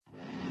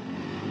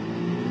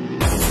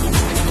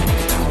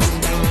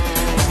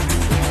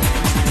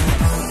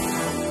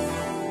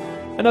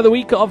Another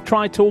week of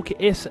Tri Talk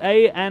SA,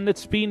 and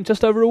it's been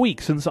just over a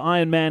week since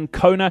Ironman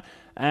Kona.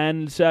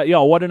 And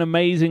what an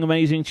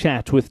amazing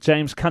chat with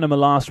James Cunnama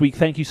last week.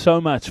 Thank you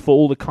so much for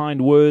all the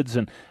kind words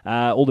and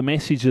all the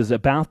messages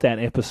about that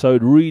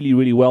episode.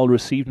 Really well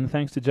received. And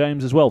thanks to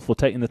James as well for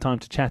taking the time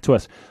to chat to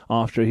us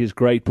after his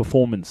great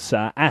performance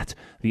at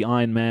the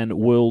Ironman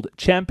World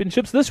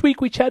Championships. This week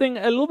we're chatting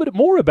a little bit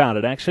more about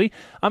it, actually.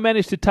 I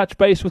managed to touch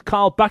base with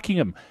Kyle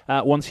Buckingham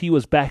once he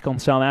was back on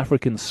South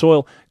African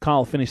soil.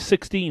 Kyle finished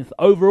 16th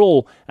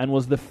overall and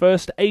was the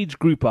first age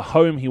grouper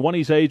home. He won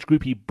his age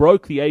group. He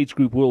broke the age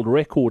group world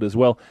record as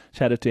well.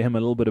 Chatted to him a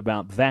little bit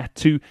about that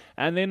too.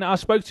 And then I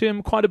spoke to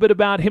him quite a bit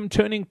about him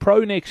turning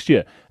pro next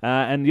year.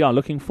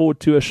 Looking forward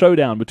to a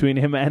showdown between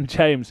him and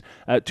James,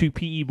 two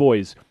PE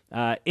boys,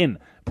 in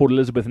Port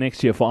Elizabeth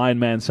next year for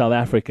Ironman South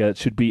Africa. It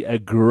should be a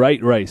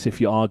great race if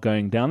you are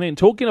going down there. And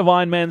talking of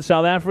Ironman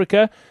South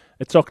Africa,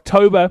 it's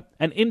October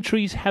and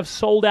entries have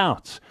sold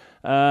out.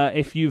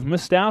 If you've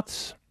missed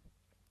out,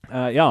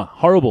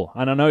 horrible.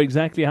 And I know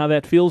exactly how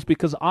that feels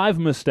because I've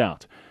missed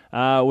out.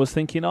 Was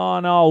thinking,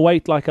 I'll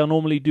wait like I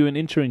normally do an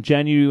entry in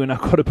January when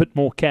I've got a bit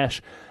more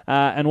cash.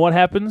 And what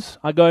happens?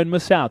 I go and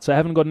miss out. So I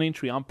haven't got an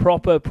entry. I'm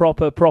proper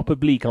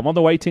bleak. I'm on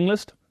the waiting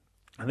list.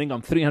 I think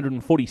I'm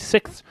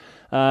 346th.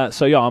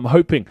 I'm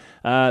hoping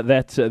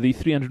that the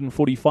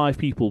 345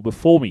 people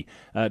before me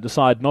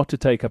decide not to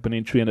take up an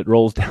entry and it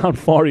rolls down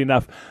far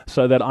enough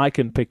so that I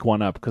can pick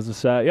one up.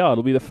 Because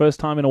it'll be the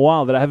first time in a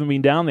while that I haven't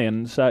been down there.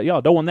 And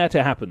I don't want that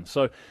to happen.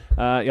 So,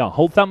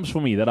 hold thumbs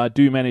for me that I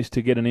do manage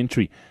to get an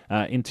entry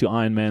into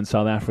Ironman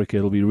South Africa.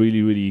 It'll be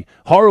really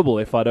horrible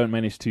if I don't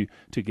manage to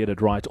get it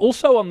right.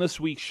 Also on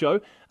this week's show,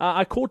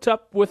 I caught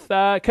up with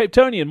Cape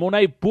Townian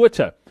Morné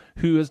Botha,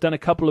 who has done a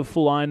couple of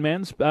full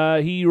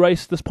Ironmans. He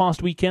raced this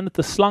past weekend at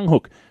the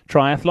Slanghoek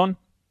Triathlon,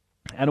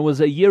 and it was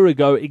a year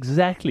ago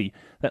exactly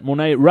that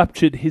Morné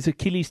ruptured his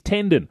Achilles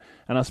tendon.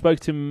 And I spoke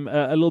to him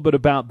a little bit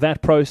about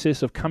that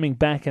process of coming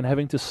back and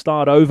having to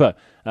start over,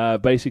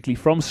 basically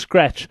from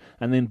scratch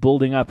and then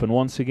building up. And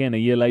once again, a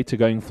year later,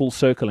 going full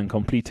circle and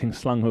completing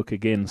Slanghoek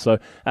again. So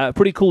a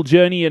pretty cool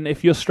journey. And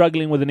if you're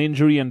struggling with an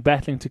injury and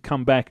battling to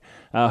come back,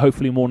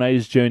 hopefully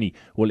Morné's journey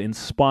will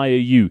inspire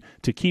you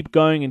to keep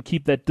going and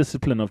keep that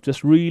discipline of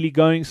just really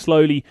going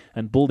slowly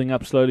and building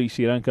up slowly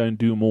so you don't go and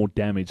do more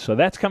damage. So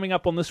that's coming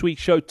up on this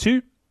week's show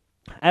too.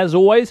 As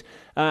always,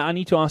 I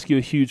need to ask you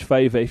a huge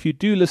favor. If you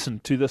do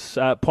listen to this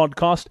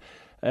podcast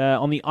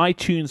on the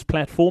iTunes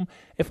platform,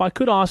 if I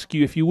could ask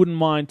you, if you wouldn't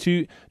mind,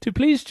 to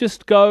please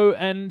just go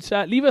and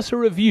leave us a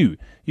review.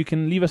 You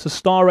can leave us a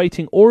star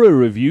rating or a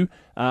review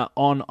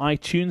on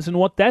iTunes. And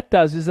what that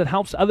does is it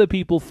helps other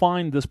people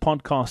find this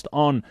podcast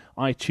on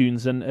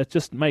iTunes. And it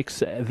just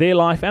makes their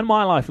life and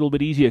my life a little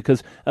bit easier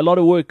because a lot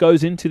of work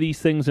goes into these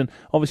things. And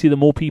obviously, the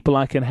more people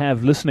I can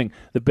have listening,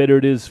 the better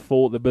it is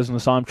for the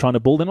business I'm trying to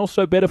build and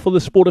also better for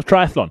the sport of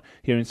triathlon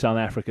here in South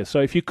Africa. So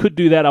if you could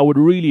do that, I would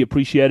really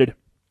appreciate it.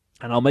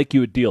 And I'll make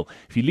you a deal.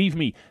 If you leave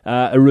me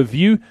a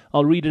review,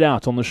 I'll read it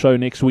out on the show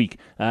next week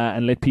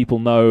and let people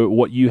know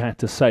what you had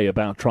to say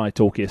about Tri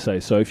Talk SA.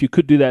 So if you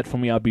could do that for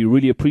me, I'd be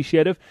really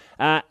appreciative.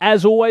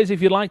 As always,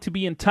 if you'd like to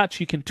be in touch,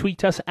 you can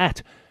tweet us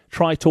at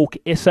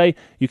TriTalkSA.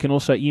 You can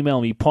also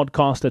email me,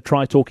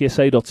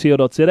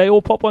 podcast@tritalksa.co.za,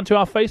 or pop onto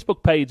our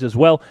Facebook page as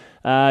well.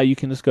 You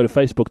can just go to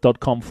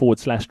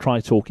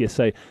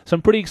facebook.com/TriTalkSA.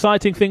 Some pretty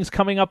exciting things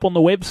coming up on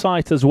the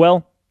website as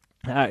well.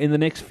 In the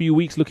next few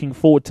weeks, looking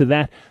forward to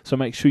that. So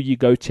make sure you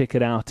go check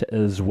it out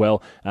as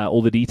well.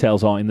 All the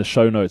details are in the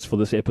show notes for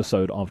this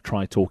episode of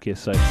Tri Talk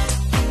SA.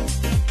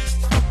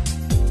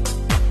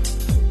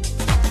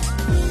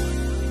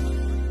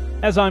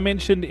 As I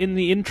mentioned in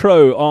the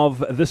intro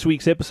of this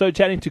week's episode,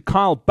 chatting to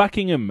Kyle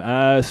Buckingham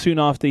soon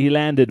after he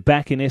landed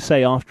back in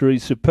SA after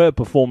his superb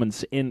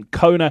performance in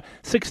Kona.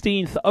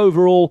 16th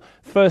overall,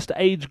 first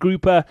age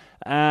grouper,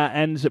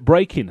 and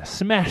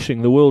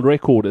smashing the world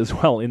record as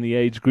well in the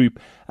age group.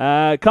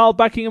 Kyle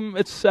Buckingham,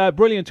 it's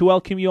brilliant to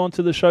welcome you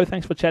onto the show.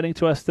 Thanks for chatting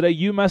to us today.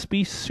 You must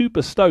be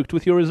super stoked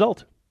with your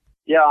result.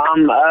 Yeah,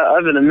 I'm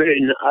over the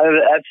moon.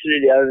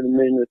 Absolutely over the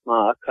moon with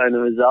my Kona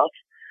result.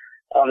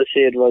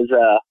 Obviously, it was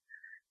a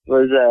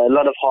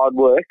lot of hard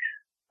work,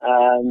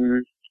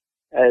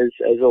 as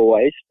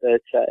always.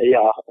 But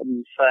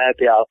I'm so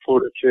happy I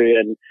pulled it through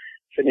and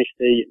finished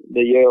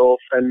the year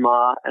off in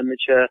my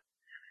amateur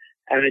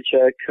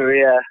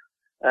career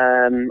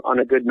on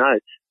a good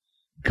note.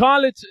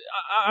 Kyle,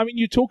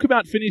 you talk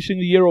about finishing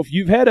the year off.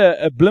 You've had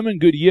a blimmin'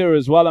 good year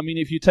as well. I mean,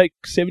 if you take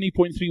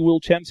 70.3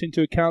 World Champs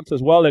into account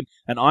as well, and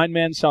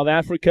Ironman South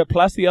Africa,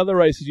 plus the other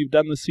races you've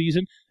done this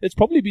season, it's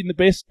probably been the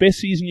best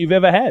season you've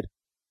ever had.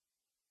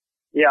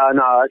 Yeah,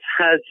 no,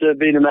 it's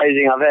been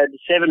amazing. I've had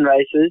 7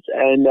 races,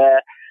 and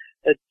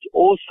it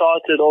all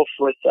started off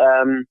with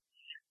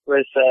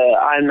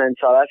Ironman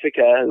South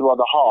Africa, well,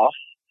 the half,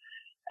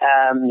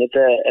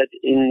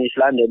 in East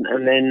London,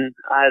 and then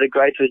I had a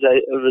great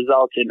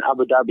result in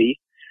Abu Dhabi,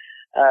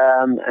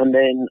 and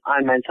then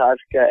Ironman South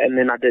Africa, and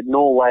then I did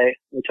Norway,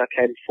 which I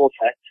came 4th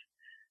at,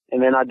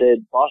 and then I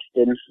did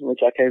Boston,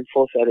 which I came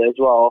 4th at as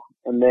well,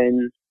 and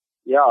then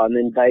and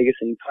then Vegas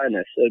and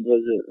Kona. So it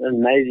was an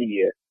amazing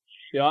year.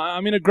 Yeah,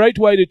 I mean, a great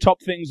way to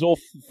top things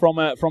off from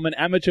an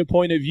amateur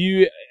point of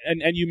view.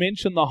 And you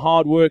mentioned the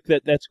hard work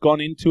that's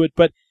gone into it,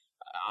 but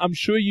I'm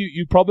sure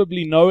you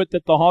probably know it,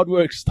 that the hard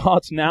work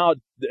starts now.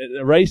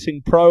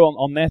 Racing pro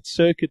on that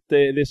circuit,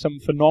 there's some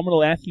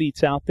phenomenal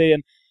athletes out there.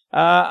 And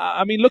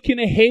I mean, looking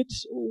ahead,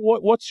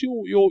 what's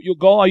your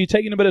goal? Are you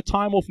taking a bit of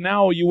time off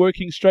now, or are you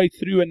working straight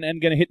through and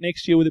going to hit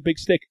next year with a big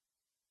stick?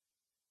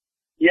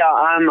 Yeah,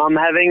 I'm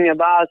having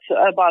about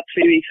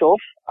 3 weeks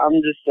off. I'm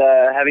just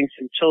having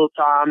some chill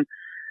time.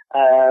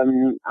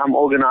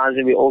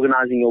 We're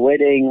organizing a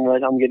wedding.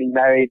 I'm getting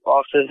married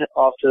after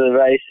the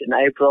race in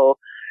April.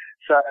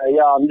 So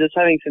yeah, I'm just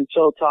having some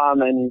chill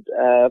time and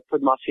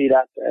put my feet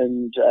up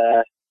and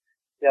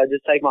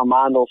just take my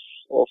mind off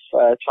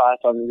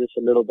triathlon just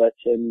a little bit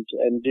and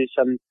do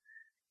some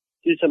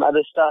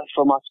other stuff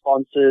for my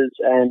sponsors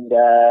and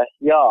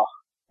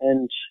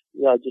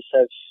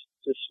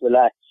just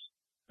relax.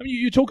 I mean,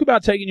 you talk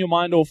about taking your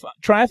mind off.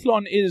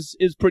 Triathlon is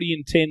pretty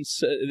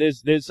intense.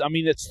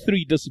 It's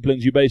 3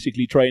 disciplines you're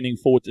basically training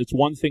for. It's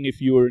one thing if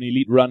you're an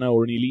elite runner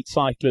or an elite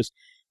cyclist,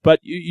 but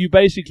you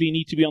basically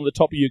need to be on the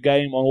top of your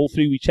game on all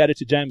 3. We chatted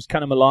to James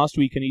Cunnama last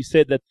week, and he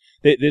said that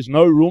there's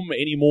no room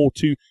anymore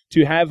to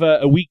have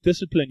a weak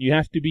discipline. You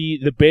have to be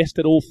the best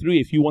at all 3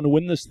 if you want to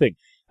win this thing.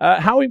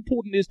 How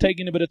important is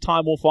taking a bit of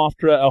time off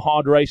after a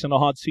hard race and a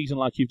hard season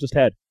like you've just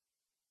had?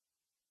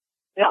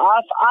 Yeah,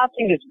 I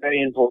think it's very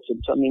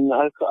important. I mean,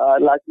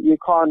 you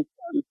can't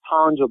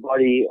pound your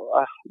body.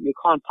 You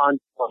can't pound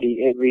your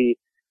body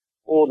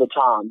all the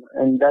time,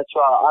 and that's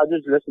why I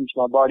just listen to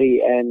my body.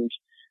 And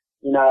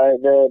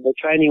the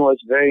training was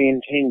very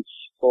intense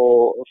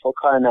for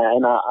Kona,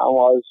 and I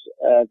was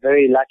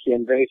very lucky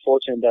and very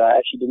fortunate that I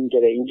actually didn't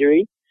get an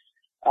injury.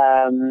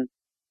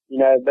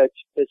 But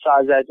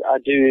besides that, I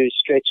do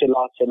stretch a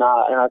lot and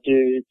I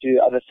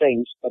do other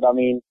things. But I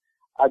mean,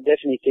 I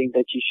definitely think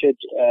that you should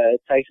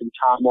take some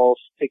time off,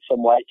 pick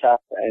some weight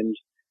up, and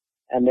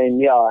then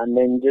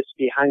just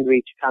be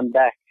hungry to come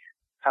back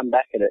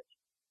at it.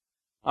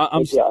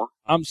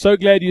 I'm so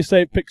glad you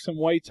say pick some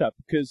weight up,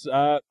 because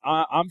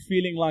I'm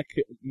feeling like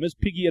Miss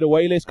Piggy at a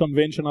Wayless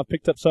convention. I've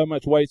picked up so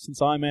much weight since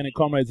Ironman and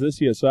Comrades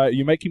this year, so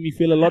you're making me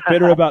feel a lot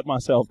better about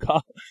myself,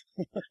 Carl.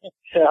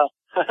 Yeah.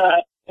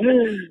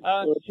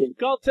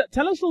 Carl,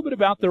 tell us a little bit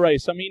about the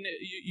race. I mean,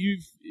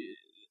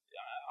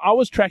 I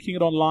was tracking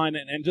it online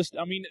and just,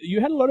 I mean,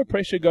 you had a lot of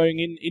pressure going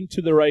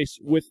into the race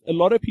with a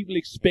lot of people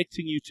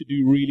expecting you to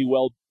do really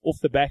well off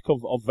the back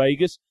of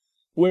Vegas.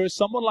 Whereas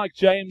someone like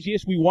James,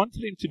 yes, we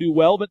wanted him to do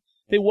well, but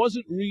there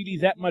wasn't really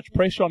that much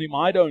pressure on him,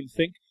 I don't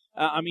think.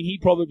 I mean, he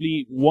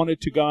probably wanted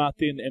to go out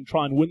there and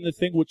try and win the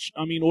thing, which,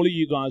 I mean, all of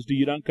you guys do.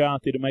 You don't go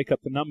out there to make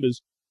up the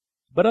numbers.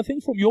 But I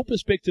think from your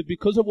perspective,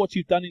 because of what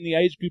you've done in the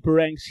age group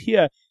ranks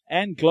here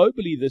and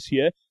globally this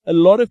year, a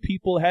lot of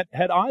people had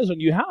eyes on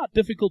you. How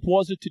difficult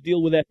was it to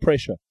deal with that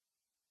pressure?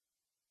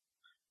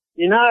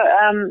 There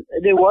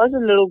was a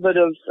little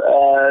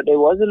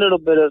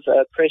bit of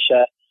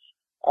pressure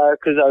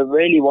because I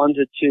really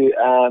wanted to.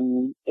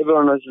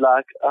 Everyone was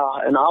like,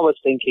 and I was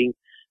thinking,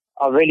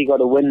 I've really got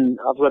to win.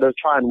 I've got to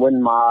try and win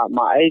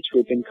my age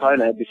group in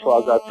Kona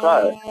before I go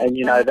pro. And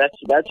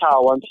that's how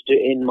I wanted to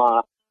end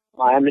my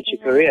amateur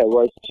career,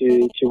 was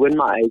to win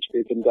my age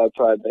group and go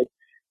pro. But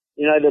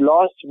the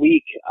last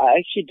week I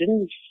actually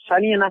didn't.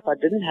 Funny enough, I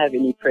didn't have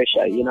any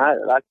pressure. I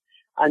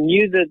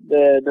knew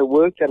that the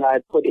work that I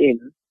had put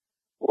in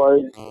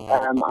was.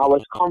 I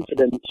was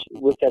confident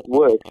with that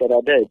work that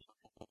I did.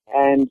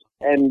 And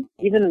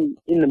even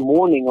in the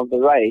morning of the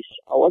race,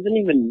 I wasn't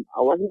even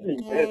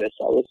nervous.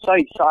 I was so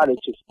excited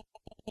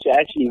to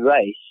actually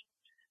race,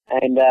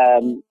 and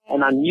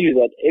I knew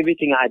that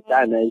everything I had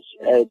done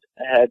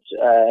had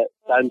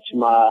done to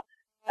my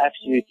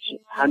absolute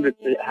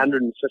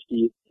 150%.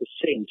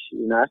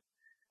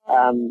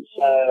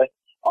 So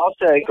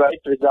after a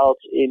great result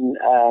in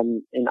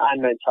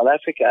Ironman South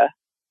Africa,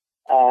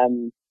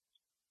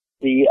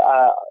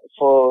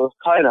 for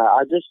Kona,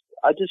 I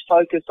just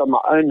focused on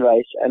my own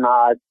race and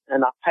I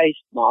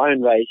paced my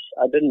own race.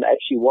 I didn't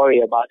actually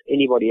worry about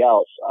anybody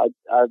else.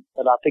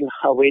 But I think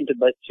I went a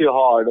bit too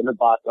hard on the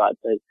bike ride.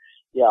 But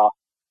yeah,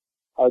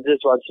 I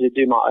just wanted to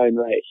do my own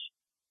race.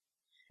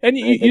 And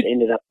it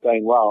ended up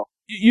going well.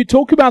 You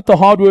talk about the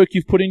hard work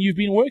you've put in. You've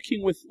been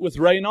working with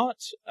Reynard.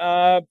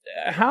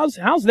 How's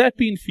that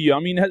been for you?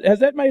 I mean, has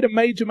that made a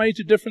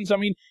major difference? I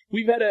mean,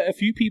 we've had a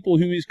few people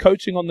who is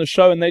coaching on the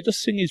show, and they just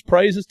sing his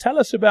praises. Tell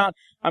us about.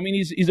 I mean,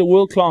 he's a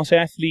world-class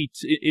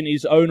athlete in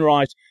his own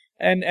right,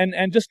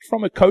 and just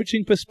from a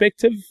coaching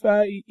perspective,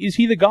 is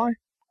he the guy?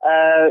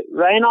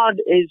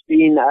 Reynard has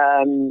been.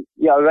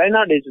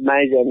 Reynard is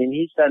amazing. I mean,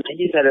 he's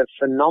had a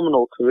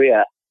phenomenal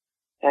career,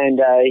 and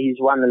he's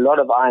won a lot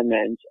of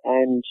Ironmans.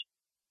 And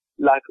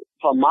like,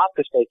 from my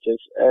perspective,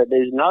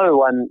 there's no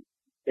one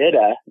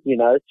better,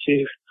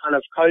 to kind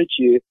of coach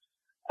you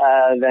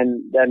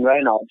than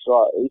Reynard,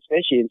 so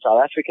especially in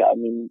South Africa. I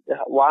mean,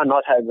 why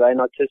not have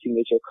Reynard Tissing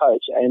as your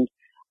coach? And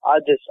I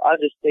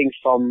just think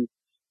from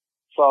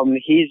from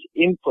his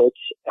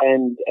inputs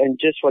and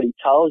just what he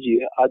tells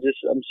you,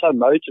 I'm so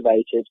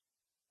motivated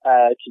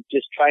to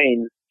just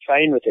train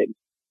with him.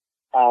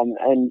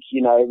 And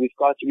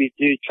we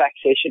do track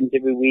sessions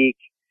every week,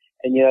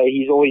 and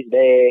he's always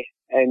there,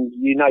 and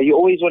you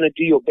always want to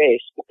do your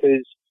best,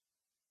 because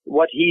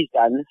what he's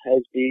done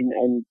has been,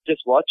 and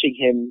just watching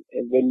him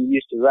when he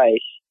used to race,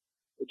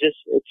 it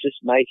just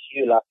makes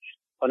you like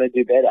want to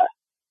do better,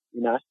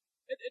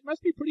 It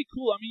must be pretty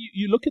cool. I mean,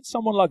 you look at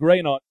someone like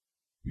Reynard,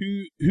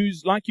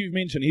 who's like you've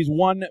mentioned, he's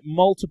won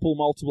multiple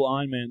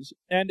Ironmans,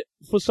 and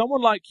for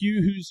someone like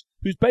you,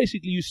 who's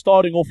basically you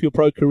starting off your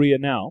pro career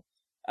now,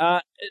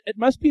 it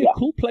must be a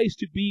cool place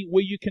to be,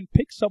 where you can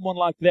pick someone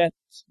like that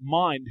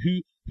mind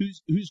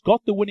who's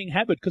got the winning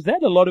habit, because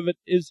that a lot of it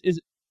is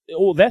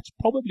or that's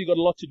probably got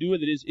a lot to do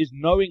with it is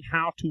knowing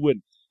how to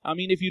win. I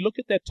mean, if you look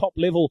at that top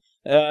level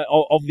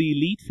of the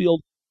elite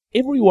field,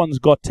 everyone's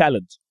got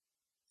talent.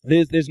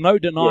 There's no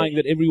denying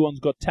that everyone's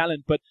got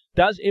talent, but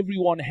does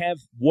everyone have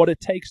what it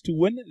takes to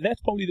win?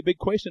 That's probably the big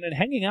question. And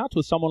hanging out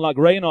with someone like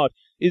Reynard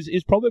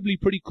is probably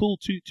pretty cool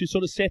to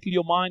sort of settle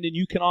your mind, and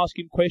you can ask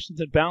him questions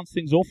and bounce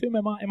things off him.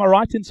 Am I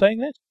right in saying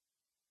that?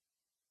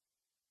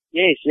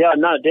 Yes, yeah,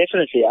 no,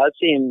 definitely. I'd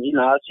see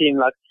him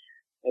like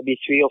maybe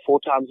 3 or 4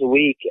 times a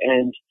week,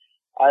 and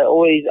I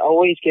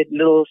always get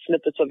little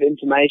snippets of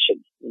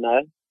information,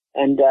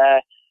 and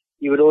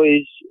you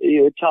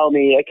would tell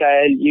me,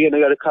 okay, you're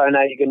going to go to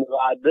Kona, you're going to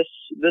ride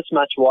this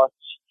much watts,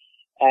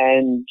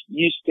 and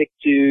you stick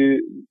to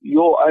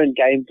your own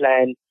game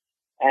plan,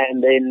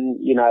 and then,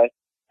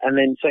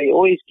 so he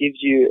always gives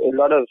you a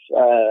lot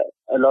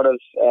of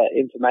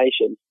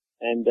information,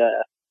 and,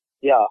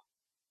 yeah.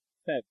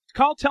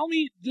 Carl, tell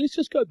me, let's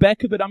just go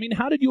back a bit. I mean,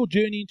 how did your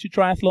journey into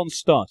triathlon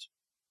start?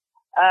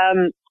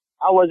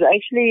 I was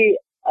actually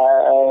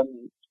I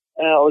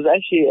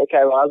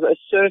was a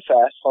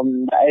surfer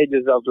from the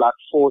ages of like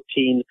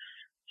 14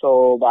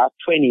 till about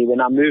 20. When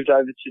I moved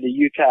over to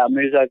the UK, I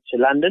moved over to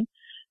London,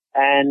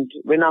 and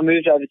when I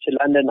moved over to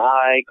London,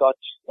 I got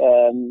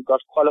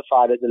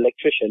qualified as an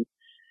electrician,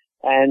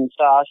 and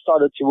so I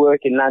started to work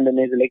in London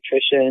as an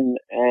electrician,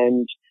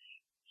 and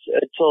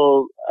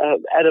till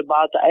at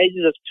about the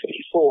ages of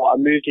 24, I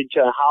moved into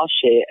a house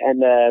share,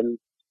 and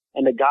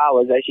the guy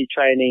was actually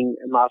training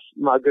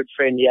my good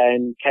friend here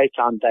in Cape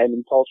Town,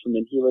 Damon Paulson,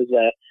 and he was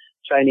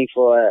training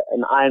for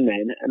an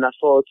Ironman. And I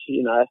thought,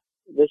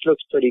 this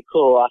looks pretty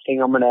cool. I think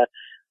I want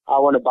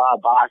to buy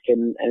a bike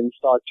and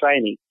start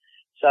training.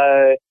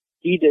 So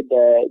he did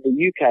the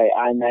UK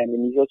Ironman,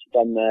 and he's also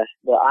done the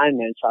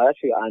Ironman, South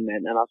Africa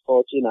Ironman. And I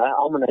thought,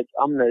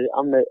 I'm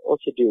gonna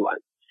also do one.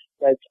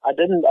 But I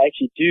didn't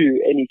actually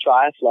do any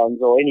triathlons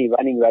or any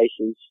running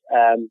races,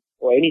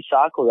 or any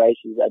cycle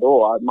races at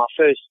all. My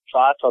first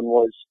triathlon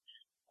was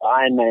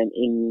Ironman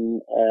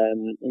in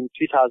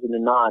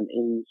 2009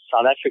 in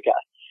South Africa.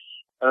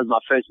 That was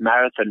my first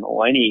marathon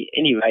or any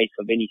race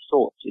of any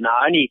sort.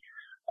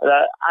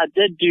 I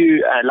did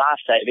do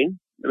life saving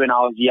when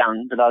I was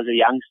young, but I was a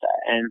youngster,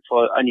 and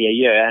for only a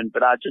year.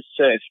 But I just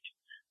surfed,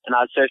 and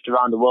I surfed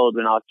around the world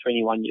when I was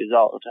 21 years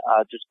old.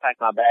 I just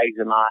packed my bags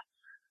and I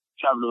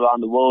traveled around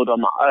the world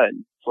on my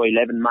own for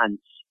 11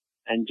 months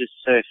and just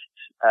surfed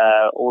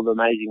all the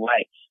amazing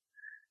waves.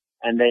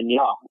 And then,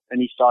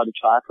 and he started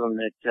triathlon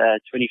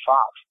at 25.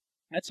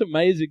 That's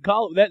amazing.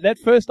 Carl, that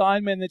first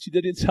Ironman that you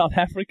did in South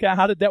Africa,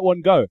 how did that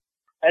one go?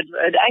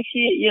 It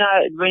actually,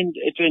 it went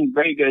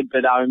very good,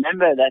 but I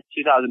remember that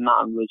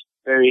 2009 was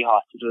very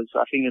hot.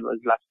 I think it was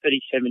like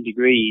 37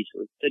 degrees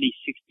or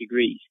 36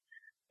 degrees.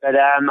 But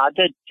I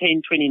did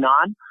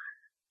 10:29.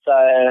 So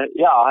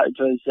it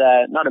was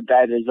not a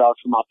bad result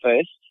for my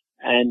first,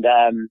 and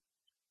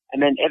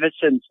then ever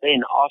since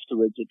then,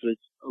 afterwards, it was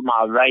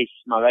my race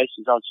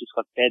results just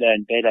got better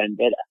and better and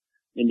better.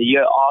 In the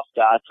year after,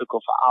 I took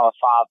off an hour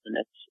 5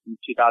 minutes in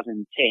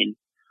 2010,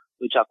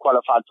 which I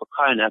qualified for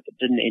Kona, but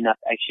didn't end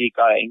up actually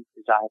going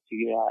because I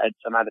had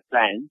some other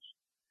plans.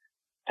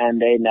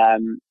 And then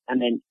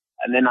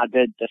I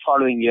did the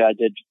following year. I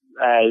did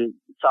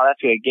South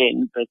Africa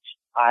again, but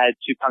I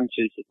had 2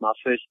 punctures at my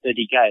first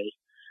 30 Ks.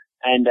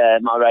 And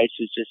my race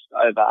was just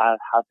over. I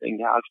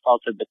think I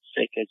felt a bit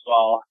sick as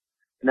well.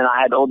 And then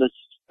I had all this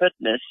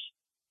fitness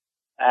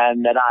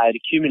that I had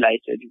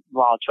accumulated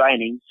while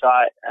training, so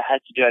I had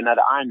to do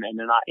another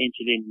Ironman, and I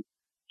entered in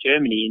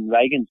Germany in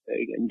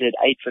Regensburg and did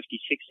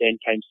 8:56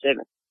 and came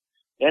 7th.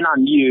 Then I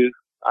knew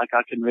I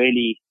could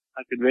really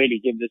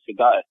give this a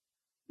go.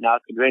 Now I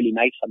could really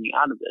make something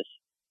out of this.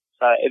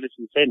 So ever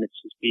since then,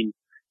 it's just been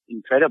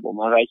incredible.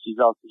 My race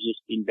results have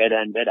just been better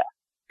and better.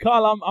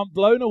 Carl, I'm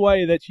blown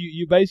away that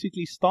you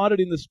basically started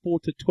in the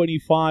sport at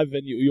 25,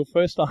 and your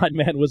first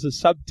Ironman was a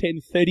sub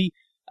 10:30.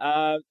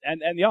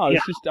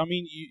 It's just, I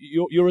mean,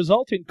 your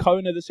result in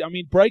Kona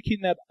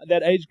breaking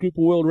that age group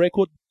world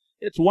record,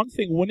 it's one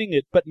thing winning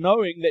it, but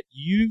knowing that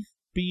you've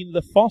been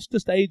the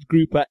fastest age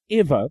grouper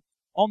ever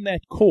on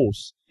that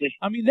course,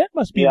 I mean, that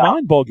must be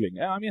mind-boggling.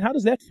 I mean, how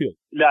does that feel?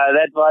 No,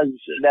 that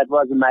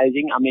was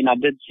amazing. I mean, I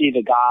did see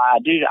the guy. I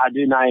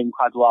do know him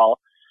quite well,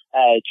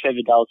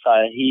 Trevor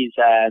Delso.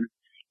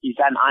 he's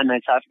done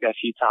Ironman South Africa a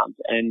few times,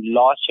 and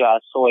last year I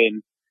saw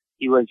him.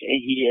 He went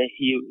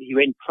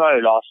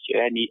pro last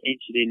year, and he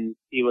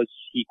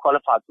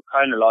qualified for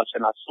Kona last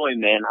year, and I saw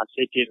him there, and I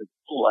said to him at the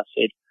pool, I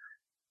said,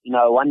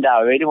 one day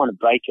I really want to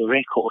break your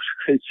record.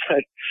 It's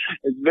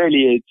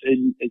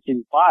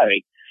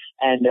inspiring.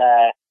 And,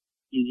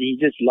 he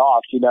just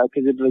laughed,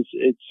 because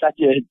he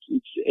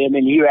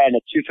ran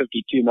a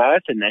 2:52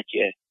 marathon that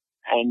year.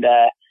 And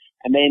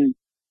then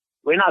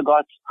when I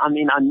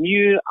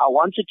knew I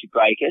wanted to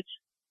break it,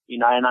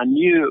 and I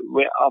knew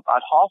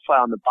about halfway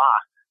on the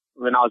bike,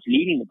 when I was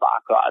leading the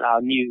bike ride,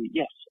 I knew,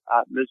 yes,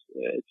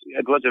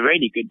 it was a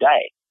really good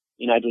day.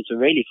 It was a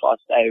really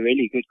fast day,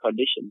 really good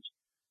conditions.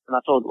 And I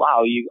thought,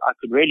 wow, I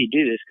could really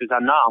do this because I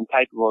know I'm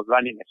capable of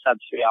running a sub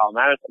 3-hour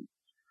marathon.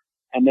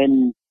 And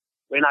then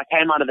when I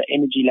came out of the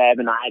energy lab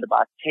and I had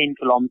about 10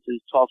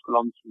 kilometers, 12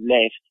 kilometers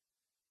left,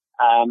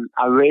 I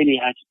really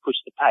had to push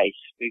the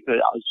pace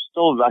because I was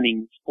still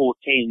running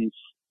 4:10s,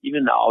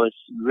 even though I was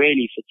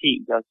really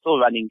fatigued. I was still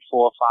running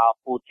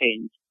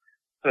 4:10s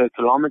per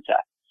kilometer.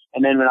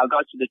 And then when I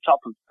got to the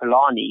top of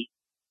Palani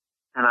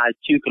and I had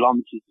 2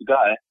 kilometers to go,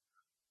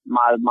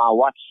 my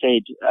watch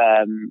said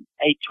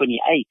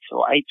 8:28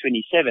 or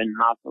 8:27. And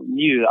I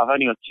knew I've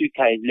only got 2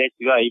 Ks left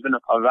to go. Even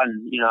if I run,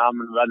 I'm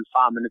going to run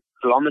 5 minutes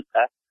per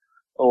kilometer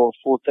or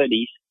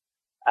 4:30s.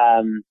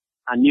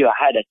 I knew I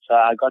had it, so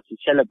I got to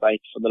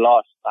celebrate for the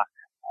last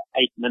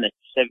 8 minutes,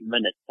 7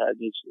 minutes. So it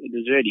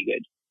was really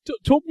good.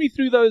 Talk me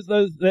through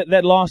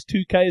that last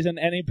 2 Ks and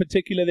in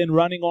particular then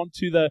running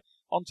onto the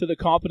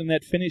carpet and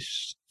that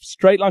finish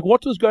straight. Like,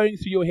 what was going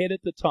through your head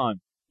at the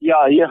time?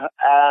 Yeah.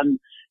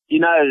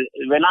 When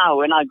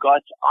I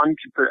got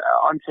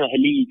onto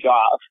Hilly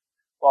Drive,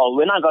 well,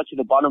 when I got to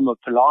the bottom of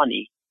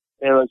Palani,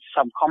 there was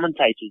some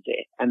commentators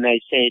there, and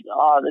they said,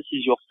 "Oh, this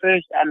is your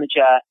first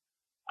amateur,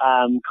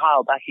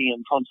 Kyle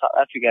Buckingham from South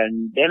Africa."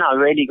 And then I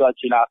really got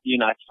to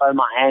throw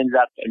my hands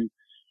up and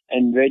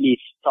really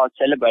start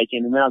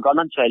celebrating. And when I got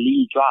onto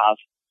Hilly Drive,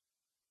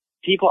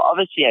 people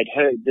obviously had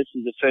heard this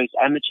is the first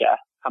amateur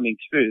coming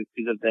through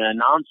because of the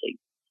announcing.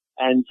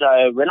 And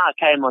so when I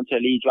came onto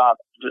Hilly Drive,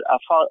 I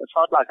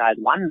felt like I had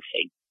won the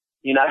thing.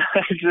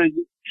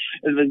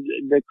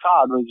 The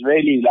crowd was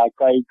really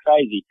going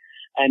crazy.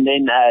 And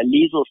then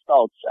Liesl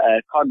Stoltz,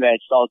 Conrad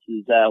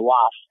Stoltz's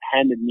wife,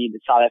 handed me the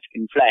South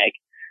African flag,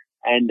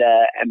 and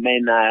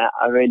then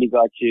I really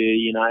got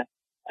to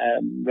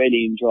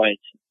really enjoy it.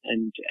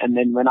 And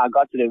then when I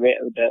got to the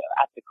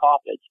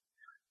carpet,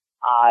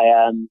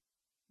 I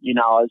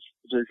was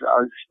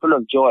full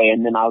of joy,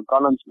 and then I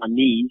got onto my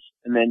knees,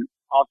 and then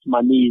after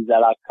my knees, it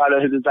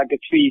was like a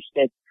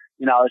 3-step.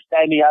 I was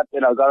standing up,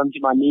 then I got onto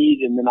my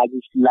knees, and then I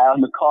just lay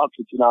on the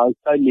carpet. I was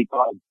totally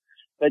gone.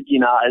 But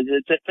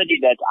it's a pity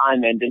that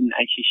Ironman didn't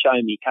actually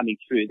show me coming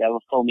through. They were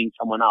filming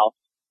someone else,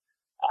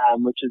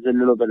 which is a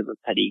little bit of a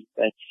pity.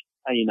 But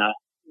you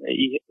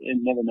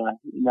never know.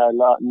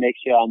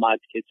 Next year I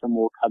might get some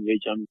more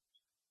coverage on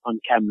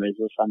cameras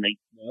or something.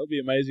 That'll be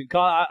amazing.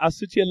 Carl, I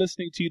sit here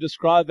listening to you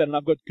describe that, and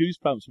I've got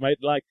goosebumps,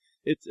 mate. Like,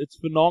 it's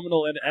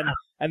phenomenal,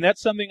 and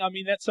that's something.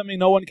 That's something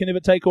no one can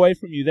ever take away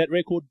from you. That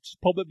record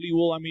probably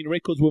will.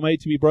 Records were made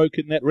to be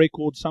broken. That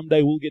record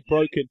someday will get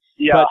broken.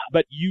 Yeah.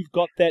 But you've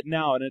got that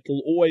now, and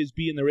it'll always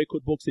be in the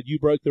record books that you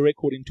broke the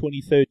record in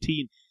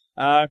 2013.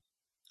 Now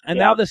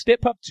the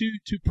step up to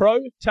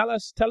pro. Tell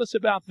us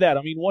about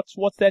that.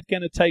 What's that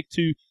going to take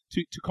to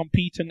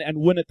compete and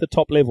win at the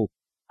top level?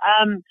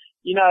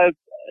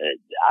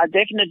 I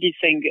definitely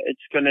think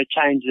it's going to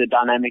change the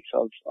dynamics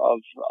of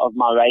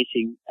my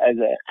racing as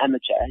an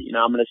amateur.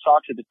 I'm going to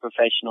start with the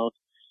professionals.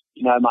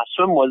 My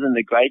swim wasn't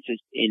the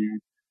greatest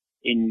in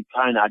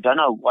Kona. I don't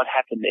know what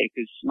happened there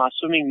because my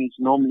swimming is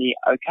normally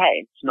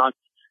okay. It's not,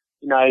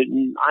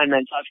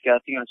 Ironman South Africa,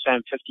 I think I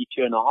swam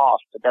 52.5,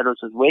 but that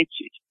was with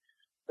wetsuit.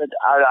 But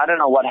I don't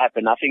know what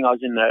happened. I think I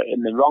was in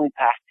the wrong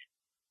pack.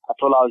 I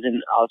thought I was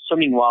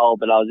swimming well,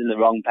 but I was in the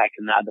wrong pack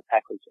and the other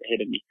pack was ahead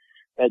of me.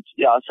 But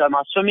yeah, so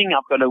my swimming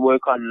I've got to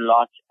work on a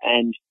lot,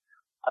 and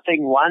I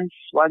think once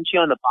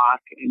you're on the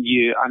bike and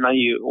I know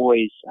you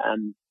always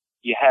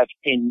you have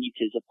 10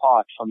 meters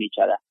apart from each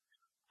other,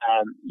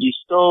 you're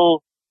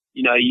still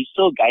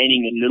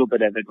gaining a little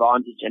bit of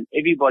advantage, and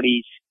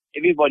everybody's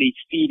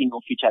feeding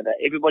off each other.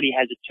 Everybody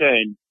has a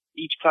turn.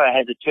 Each pro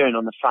has a turn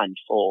on the front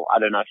for 5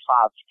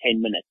 to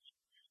 10 minutes.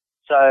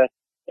 So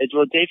it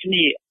will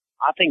definitely.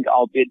 I think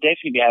I'll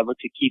definitely be able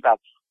to keep up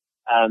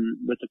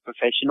with the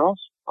professionals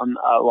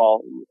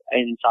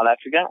in South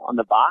Africa on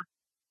the bike,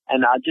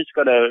 and I just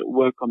got to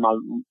work on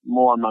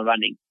more on my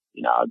running.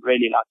 I'd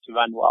really like to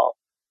run well,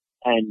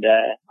 and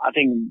I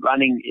think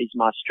running is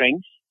my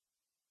strength.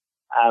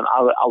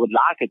 I would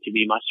like it to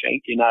be my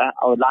strength.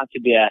 I would like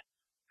to be a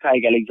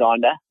Craig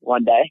Alexander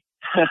one day,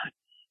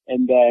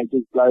 and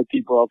just blow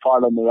people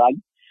apart on the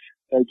run.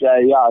 But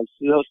I've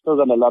still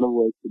got a lot of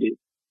work to do.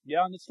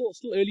 Yeah, and it's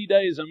still early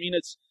days.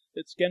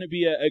 It's going to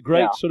be a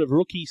great sort of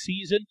rookie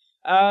season.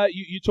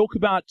 You talk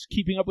about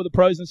keeping up with the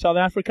pros in South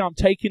Africa. I'm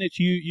taking it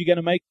you're going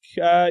to make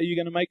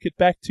it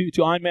back to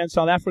Ironman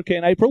South Africa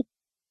in April.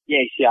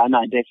 Yes, yeah,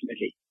 no,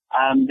 definitely.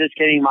 just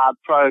getting my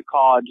pro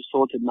card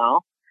sorted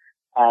now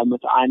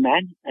with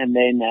Ironman, and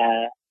then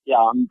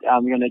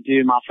I'm going to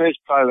do my first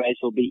pro race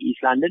will be East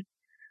London,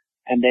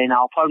 and then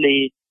I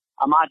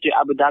might do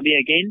Abu Dhabi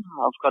again.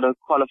 I've got a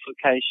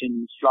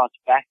qualification slot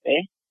back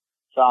there,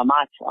 so I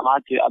might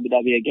do Abu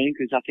Dhabi again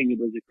because I think it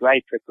was a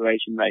great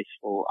preparation race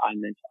for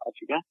Ironman South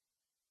Africa.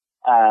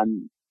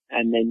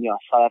 And then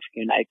South Africa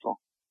in April.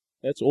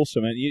 That's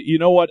awesome, man. You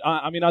know what?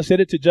 I mean, I said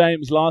it to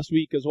James last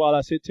week as well.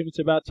 I said to him, it's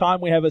about time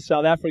we have a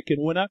South African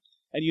winner.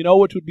 And you know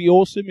what would be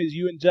awesome is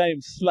you and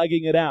James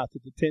slugging it out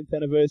at the 10th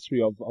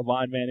anniversary of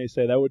Ironman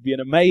SA. That would be an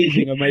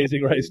amazing,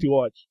 amazing race to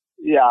watch.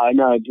 Yeah, I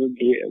know. It would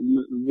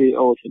be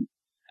awesome.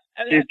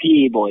 Two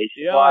PE boys.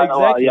 Yeah,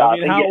 exactly. Yeah, I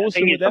mean, how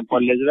awesome would that be?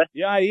 Elizabeth.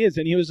 Yeah, he is.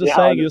 And he was just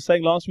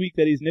saying last week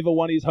that he's never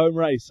won his home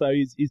race. So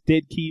he's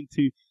dead keen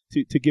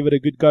to give it a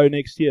good go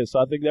next year. So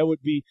I think that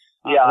would be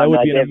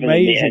an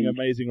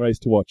amazing race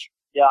to watch.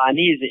 Yeah, and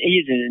he's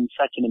in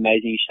such an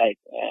amazing shape,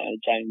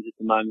 James, at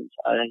the moment.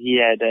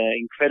 He had an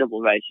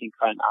incredible race in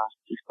Crown. I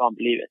just can't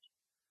believe it.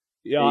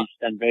 Yeah, he's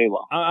done very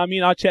well. I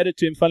mean, I chatted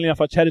to him, funnily enough,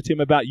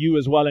 about you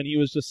as well, and he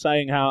was just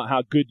saying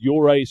how good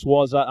your race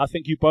was. I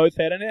think you both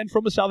had, and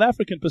from a South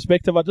African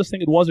perspective, I just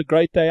think it was a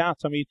great day out.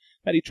 I mean,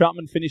 Paddy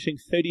Troutman finishing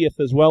 30th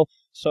as well.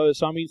 So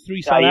I mean,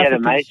 three South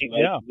Africans.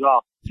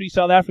 Three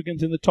South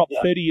Africans in the top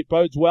 30. It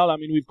bodes well. I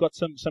mean, we've got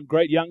some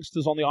great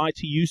youngsters on the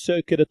ITU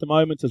circuit at the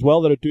moment as well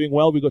that are doing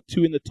well. We've got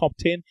 2 in the top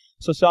 10.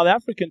 So South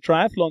African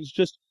triathlons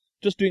just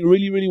doing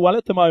really, really well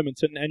at the moment,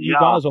 and you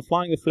guys are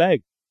flying the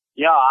flag.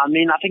 Yeah, I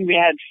mean, I think we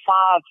had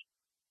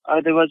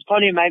 5. There was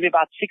probably maybe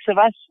about 6 of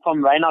us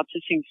from Reynard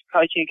Tissing's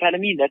coaching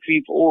academy that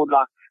we've all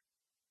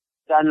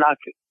done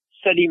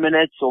 30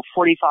 minutes or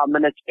 45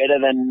 minutes better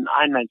than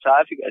Ironman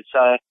South Africa.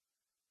 So,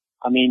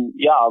 I mean,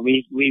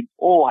 we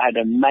all had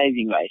an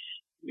amazing race.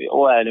 We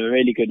all had a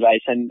really good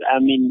race, and I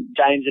mean,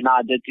 James and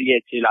I did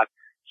get to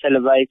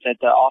celebrate at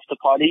the after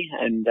party,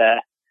 and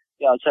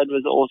so it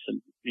was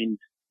awesome. I mean,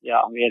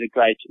 we had a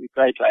great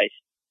race.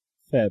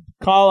 Fab.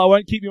 Kyle, I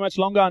won't keep you much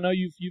longer. I know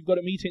you've got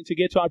a meeting to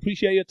get to. I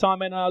appreciate your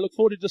time, and I look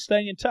forward to just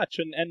staying in touch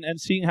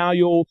and seeing how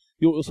your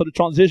sort of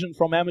transition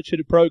from amateur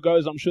to pro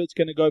goes. I'm sure it's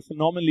going to go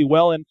phenomenally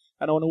well, and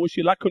I want to wish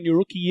you luck on your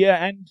rookie year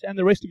and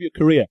the rest of your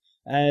career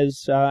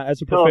as a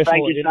professional.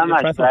 Thank you so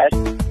much,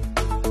 Brad.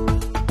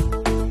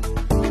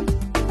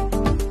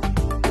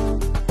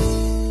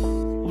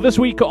 This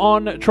week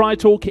on Tri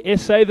Talk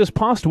SA, this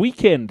past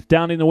weekend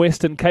down in the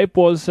Western Cape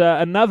was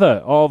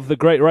another of the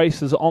great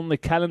races on the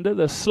calendar,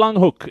 the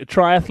Slanghoek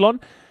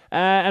Triathlon.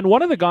 And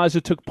one of the guys who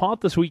took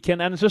part this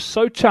weekend, and is just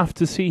so chuffed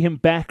to see him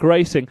back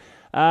racing,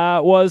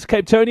 was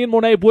Cape Townian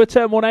Mornay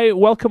Botha. Mornay,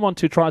 welcome on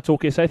to Tri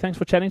Talk SA. Thanks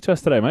for chatting to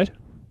us today, mate.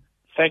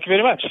 Thank you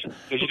very much.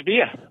 Pleasure to be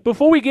here.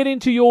 Before we get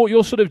into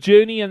your sort of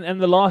journey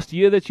and the last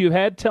year that you've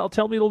had, tell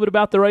me a little bit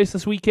about the race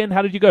this weekend.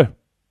 How did you go?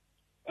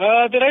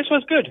 The race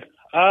was good.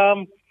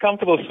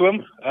 Comfortable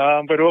swim,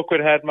 but awkward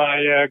had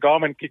my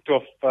Garmin kicked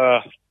off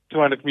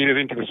 200 meters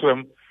into the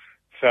swim,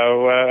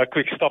 so a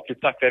quick stop to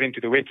tuck that into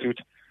the wetsuit.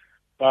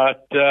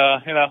 But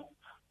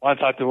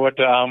once out the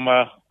water, I'm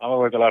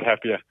always a lot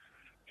happier.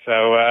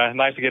 So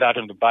nice to get out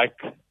on the bike,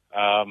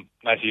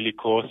 nice hilly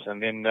course,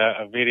 and then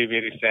a very,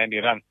 very sandy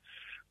run,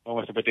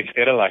 almost a bit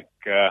Xterra-like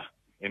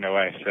in a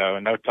way. So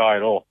no tie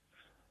at all,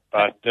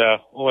 but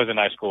always a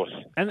nice course.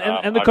 And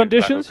the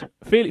conditions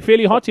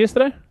fairly hot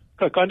yesterday.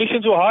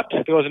 Conditions were hot.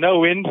 There was no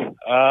wind.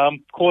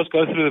 Course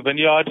goes through the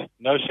vineyard.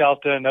 No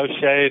shelter, no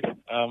shade,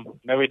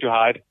 nowhere to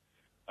hide.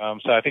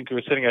 So I think we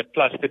were sitting at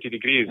plus 30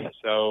 degrees.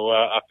 So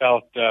I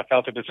felt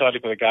a bit sorry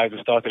for the guys who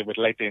started a bit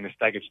later in the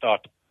staggered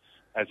start,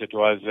 as it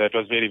was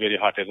very, very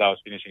hot as I was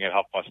finishing at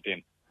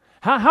 10:30.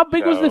 How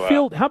big was the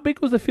field? How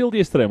big was the field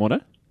yesterday,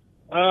 Mona?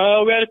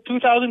 We had a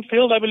 2,000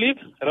 field, I believe.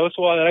 The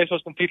race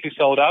was completely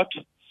sold out.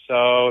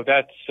 So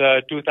that's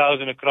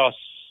 2,000 across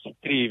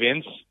 3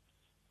 events.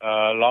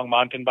 A long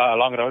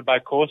road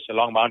bike course, a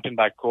long mountain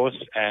bike course,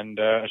 and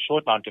a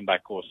short mountain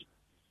bike course.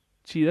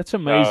 Gee, that's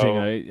amazing.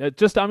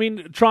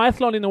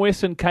 Triathlon in the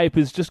Western Cape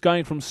is just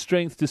going from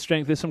strength to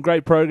strength. There's some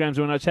great programs.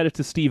 When I chatted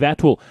to Steve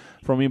Atwell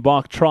from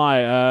Embark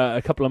Tri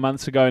a couple of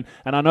months ago,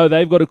 and I know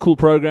they've got a cool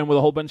program with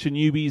a whole bunch of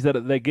newbies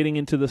that they're getting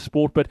into the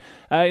sport. But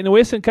in the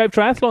Western Cape,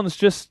 triathlon is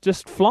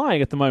just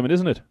flying at the moment,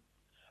 isn't it?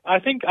 I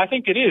think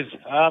it is.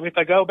 If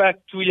I go back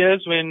 2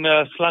 years when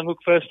Slanghoek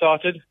first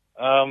started,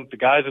 the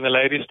guys and the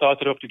ladies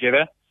started off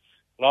together.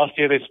 Last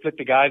year they split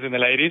the guys and the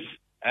ladies,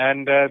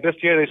 and this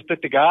year they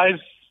split the guys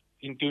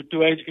into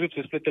 2 age groups.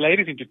 They split the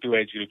ladies into 2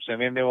 age groups,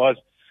 and then there was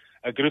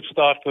a group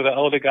start for the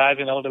older guys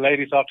and older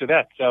ladies after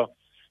that. So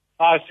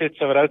 5 sets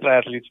of road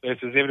triathletes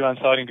versus everyone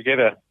starting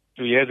together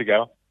 2 years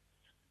ago.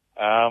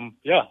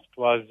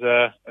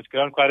 It's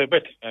grown quite a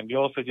bit, and you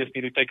also just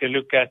need to take a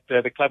look at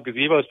the club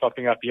gazebos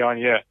popping up year on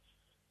year.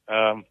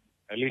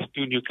 At least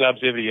 2 new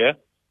clubs every year.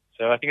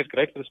 So I think it's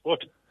great for the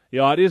sport.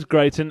 Yeah, it is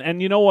great.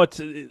 And you know what?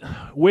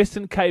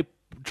 Western Cape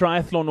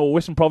Triathlon or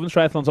Western Province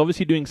Triathlon's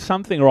obviously doing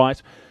something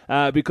right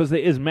because there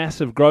is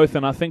massive growth,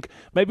 and I think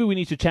maybe we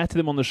need to chat to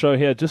them on the show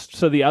here just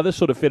so the other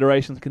sort of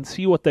federations can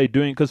see what they're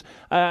doing, because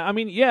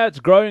it's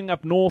growing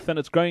up north and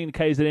it's growing in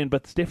KZN,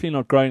 but it's definitely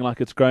not growing like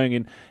it's growing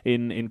in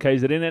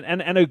KZN,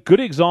 and a good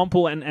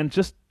example, and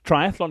just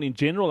triathlon in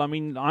general. I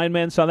mean,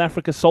 Ironman South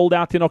Africa sold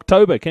out in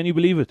October. Can you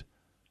believe it?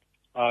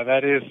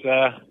 That is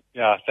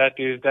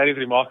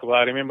remarkable.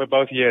 I remember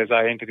both years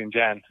I entered in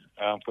Jan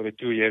for the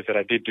 2 years that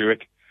I did do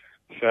it.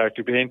 So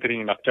to be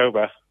entering in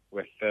October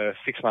with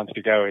 6 months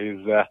to go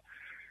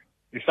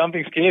is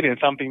something scary and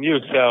something new.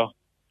 So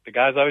the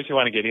guys obviously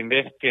want to get in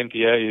there. 10th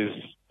year is,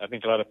 I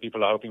think a lot of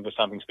people are hoping for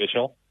something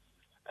special.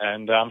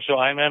 And I'm sure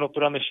Ironman will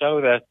put on the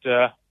show that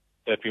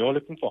we're all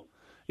looking for.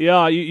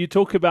 Yeah, you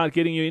talk about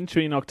getting you into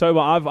in October.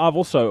 I've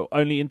also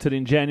only entered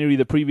in January,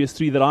 the previous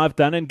 3 that I've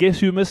done, and guess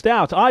who missed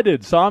out? I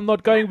did, so I'm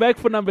not going back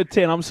for number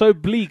 10. I'm so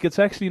bleak, it's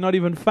actually not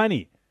even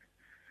funny.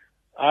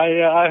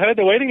 I heard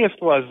the waiting list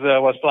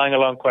was flying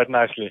along quite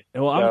nicely.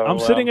 Well, I'm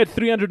sitting at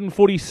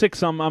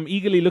 346. I'm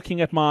eagerly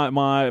looking at my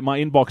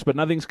inbox, but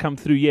nothing's come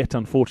through yet,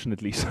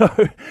 unfortunately. So,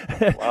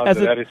 wow,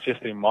 that is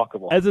just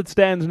remarkable. As it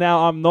stands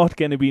now, I'm not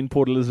going to be in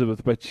Port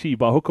Elizabeth, but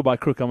by hook or by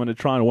crook, I'm going to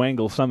try and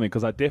wangle something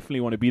because I definitely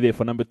want to be there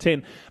for number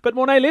 10. But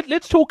Morné,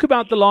 let's talk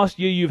about the last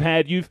year you've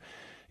had.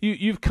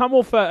 You've come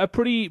off a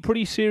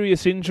pretty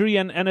serious injury,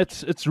 and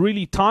it's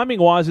really,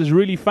 timing-wise, is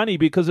really funny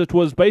because it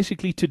was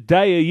basically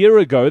today, a year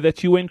ago,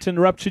 that you went and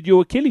ruptured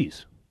your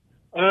Achilles.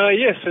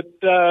 Yes, it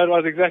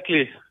was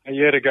exactly a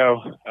year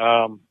ago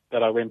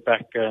that I went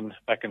back and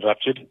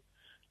ruptured.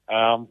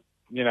 In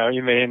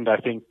the end, I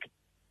think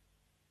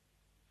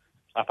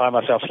I found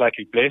myself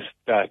slightly blessed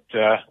that,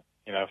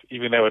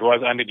 even though it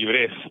was under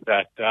duress,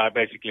 that I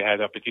basically had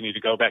the opportunity to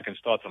go back and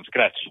start from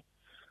scratch.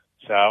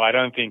 So I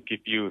don't think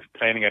if you're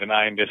training at an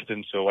iron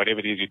distance or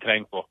whatever it is you're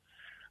training for,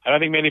 I don't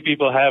think many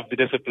people have the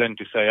discipline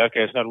to say,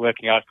 okay, it's not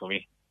working out for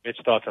me. Let's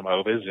start some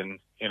overs. And,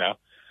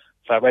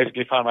 so I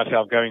basically found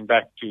myself going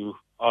back to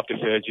after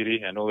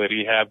surgery and all the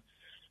rehab,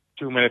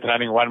 2 minute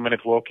running, 1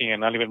 minute walking,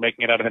 and not even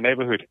making it out of the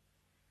neighborhood.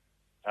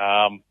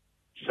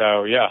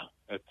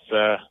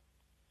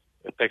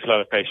 It takes a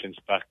lot of patience,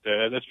 but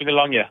it's been a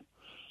long year.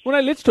 Well,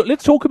 now,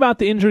 let's talk about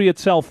the injury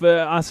itself.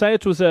 I say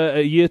it was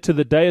a year to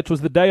the day. It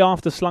was the day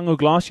after Slango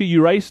Glacier.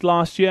 You raced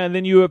last year, and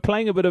then you were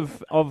playing a bit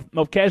of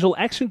casual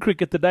action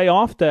cricket the day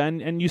after,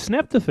 and you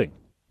snapped the thing.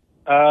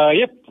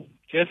 Yep,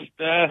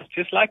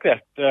 just like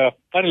that.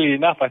 Funnily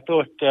enough, I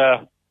thought,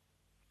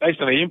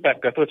 based on the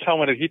impact, I thought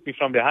someone had hit me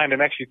from behind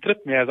and actually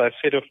tripped me as I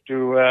set off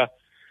to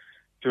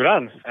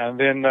run. And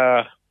then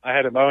I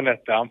had a moan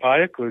at the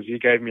umpire because he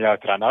gave me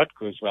out run out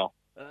because, well,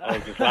 I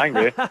was just lying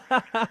there.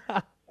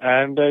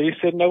 And he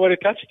said, nobody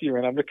touched you.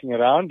 And I'm looking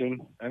around,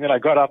 and then I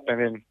got up, and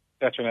then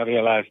that's when I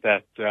realized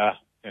that,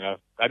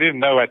 I didn't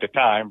know at the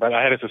time, but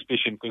I had a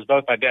suspicion because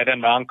both my dad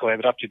and my uncle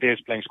had ruptured theirs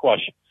playing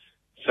squash.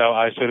 So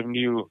I sort of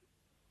knew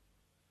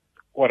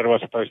what it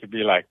was supposed to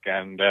be like.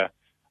 And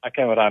I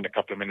came around a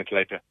couple of minutes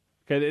later.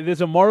 Okay,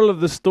 there's a moral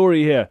of the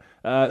story here.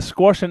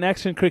 Squash and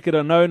action cricket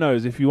are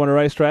no-nos if you want to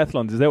race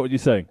triathlons. Is that what you're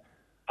saying?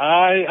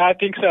 I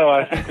think so.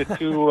 I think the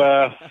two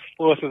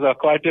forces are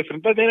quite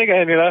different. But then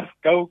again,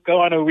 go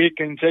on a week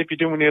and JP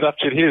Duminy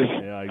ruptured his.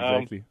 Yeah,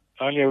 exactly.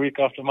 Only a week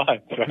after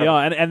mine. So. Yeah,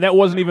 and that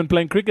wasn't even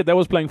playing cricket. That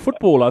was playing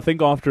football, I think,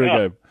 after a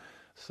game.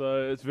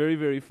 So it's very,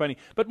 very funny.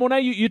 But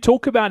Morné, you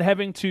talk about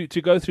having to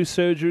go through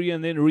surgery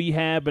and then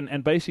rehab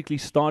and basically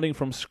starting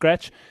from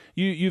scratch.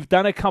 You've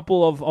done a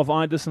couple of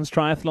iron distance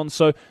triathlons,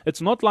 so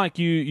it's not like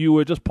you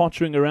were just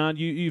pottering around.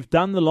 You've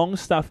done the long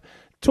stuff.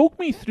 Talk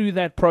me through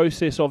that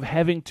process of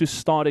having to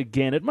start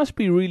again. It must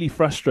be really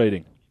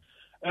frustrating.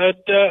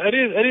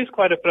 It is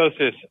quite a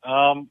process.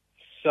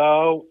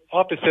 So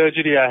after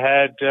surgery, I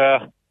had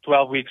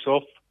 12 weeks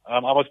off. I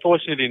was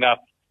fortunate enough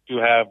to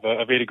have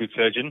a very good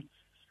surgeon,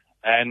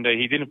 and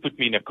he didn't put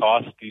me in a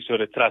cast. He sort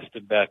of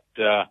trusted that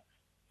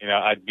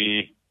I'd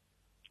be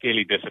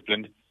fairly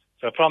disciplined.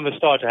 So from the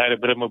start, I had a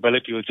bit of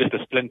mobility. It was just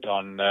a splint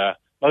on.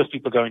 Most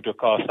people go into a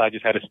cast. I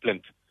just had a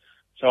splint.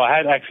 So I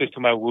had access to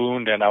my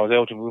wound, and I was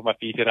able to move my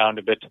feet around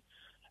a bit.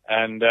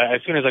 And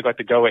as soon as I got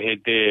the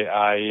go-ahead there,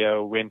 I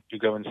went to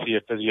go and see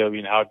a physio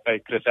in Hout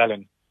Bay, Chris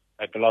Allen,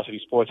 at Velocity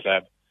Sports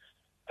Lab.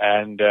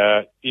 And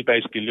he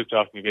basically looked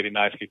after me very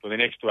nicely for the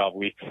next 12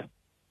 weeks.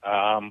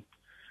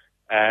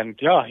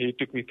 He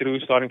took me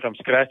through starting from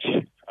scratch.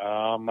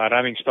 My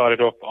running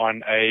started off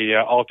on a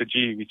Alter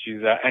G, which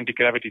is an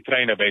anti-gravity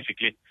trainer,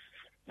 basically.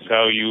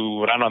 So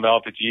you run on the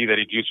Alter G that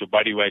reduces your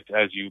body weight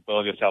as you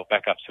build yourself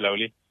back up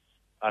slowly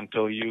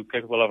until you're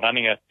capable of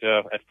running at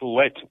full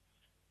weight.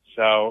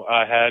 So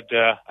I had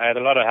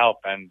a lot of help,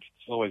 and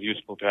it's always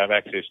useful to have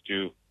access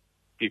to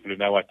people who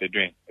know what they're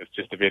doing. It's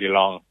just a very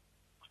long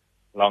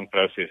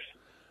process.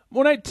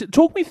 Morné,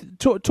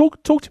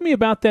 talk to me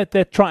about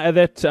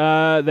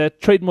that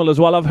treadmill as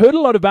well. I've heard a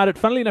lot about it.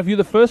 Funnily enough, you're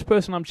the first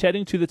person I'm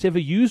chatting to that's ever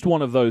used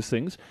one of those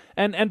things.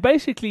 And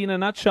basically, in a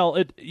nutshell,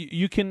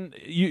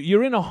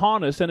 you're in a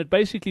harness, and it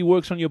basically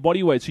works on your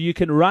body weight. So you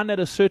can run at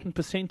a certain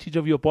percentage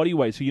of your body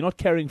weight. So you're not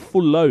carrying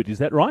full load. Is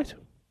that right?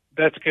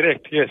 That's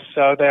correct, yes.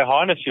 So they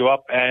harness you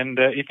up and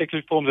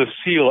effectively forms a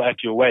seal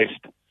at your waist.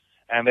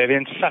 And they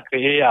then suck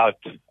the air out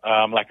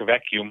like a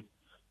vacuum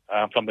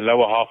from the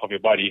lower half of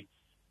your body.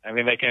 And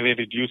then they can then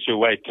reduce your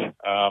weight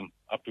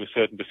up to a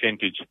certain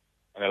percentage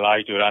and allow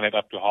you to run it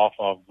up to half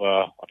of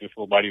your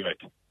full body weight.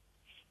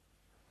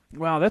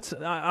 Wow,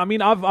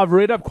 I've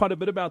read up quite a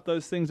bit about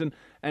those things, and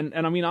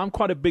I mean, I'm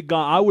quite a big guy.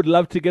 I would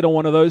love to get on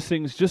one of those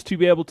things just to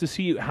be able to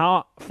see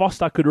how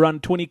fast I could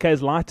run 20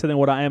 Ks lighter than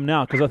what I am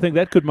now, because I think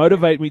that could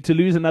motivate me to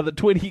lose another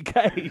 20 Ks.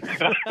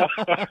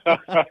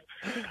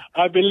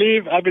 I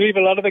believe a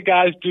lot of the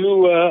guys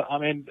do.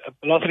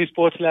 Velocity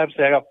Sports Labs,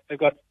 they've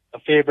got a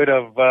fair bit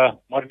of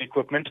modern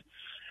equipment,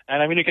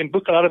 and I mean, you can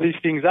book a lot of these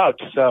things out.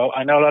 So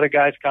I know a lot of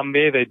guys come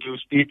there, they do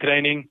speed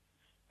training.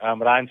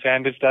 Ryan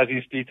Sanders does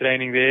his speed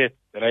training there,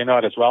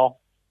 Reynard as well.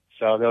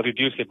 So they'll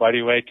reduce their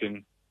body weight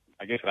and,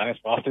 I guess, run as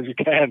fast as you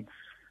can.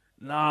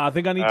 No, I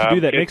think I need to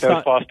do that next time. Get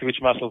those fast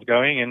twitch muscles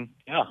going, and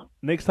yeah.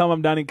 Next time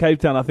I'm down in Cape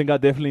Town, I think I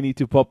definitely need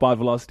to pop by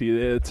Velocity.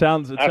 It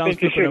sounds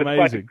flipping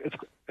amazing.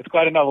 It's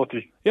quite a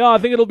novelty. Yeah, I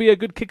think it'll be a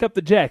good kick up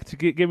the jack to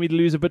get me to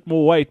lose a bit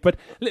more weight. But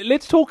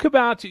let's talk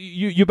about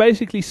you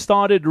basically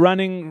started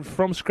running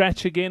from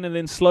scratch again and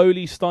then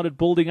slowly started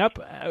building up.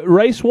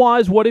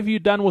 Race-wise, what have you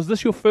done? Was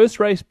this your first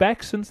race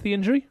back since the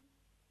injury?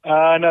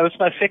 No, this is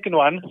my second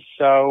one.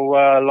 So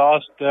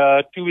last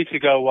 2 weeks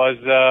ago was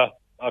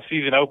our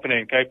season opener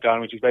in Cape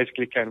Town, which is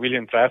basically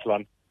Clanwilliam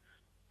Triathlon,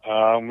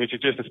 which is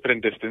just a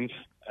sprint distance.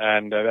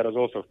 And that was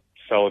also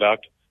sold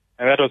out.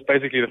 And that was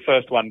basically the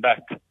first one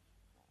back.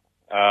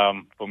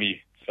 For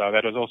me. So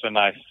that was also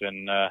nice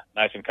and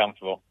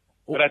comfortable.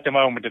 But at the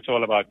moment, it's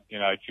all about,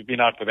 if you've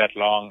been out for that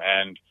long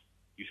and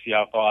you see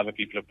how far other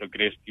people have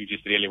progressed, you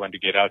just really want to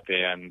get out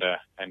there and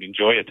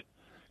enjoy it.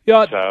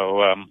 Yeah.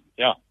 So,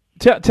 yeah.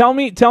 Tell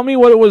me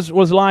what it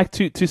was like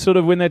to sort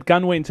of when that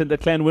gun went and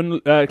that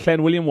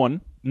Clanwilliam won,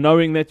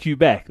 knowing that you're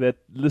back, that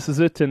this is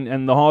it,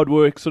 and the hard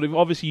work. Sort of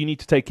obviously you need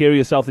to take care of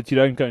yourself that you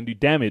don't go and do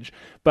damage.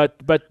 But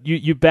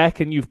you're back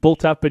and you've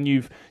built up and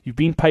you've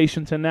been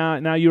patient and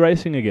now you're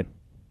racing again.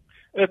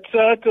 It's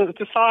a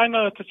sign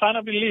of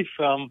relief.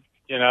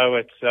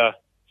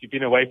 You've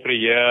been away for a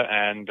year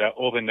and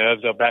all the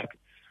nerves are back.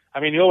 I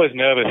mean, you're always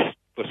nervous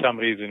for some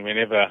reason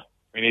whenever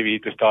you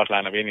hit the start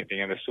line of anything,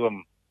 and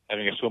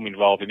having a swim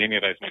involved in any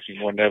race makes me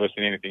more nervous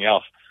than anything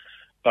else.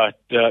 But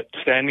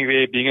standing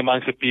there, being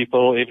amongst the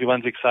people,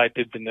 everyone's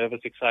excited, the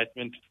nervous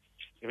excitement,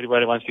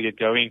 everybody wants to get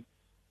going.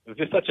 It's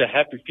just such a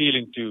happy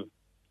feeling to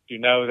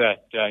know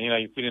that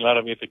you put in a lot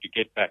of effort to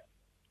get back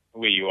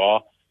where you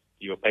are.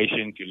 You were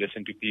patient, you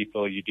listened to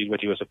people, you did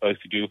what you were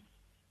supposed to do.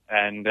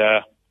 And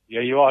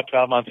here you are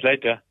 12 months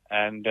later,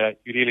 and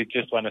you really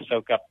just want to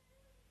soak up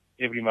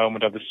every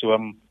moment of the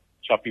swim,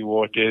 choppy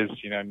waters.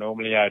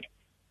 Normally I'd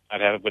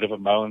have a bit of a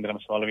moan that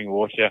I'm swallowing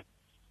water.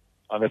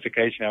 On this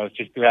occasion, I was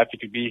just too happy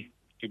to be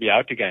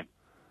out again.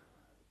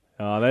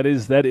 That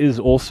is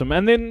awesome.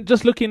 And then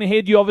just looking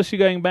ahead, you're obviously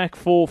going back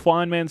for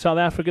Ironman South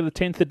Africa, the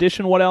 10th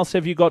edition. What else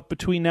have you got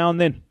between now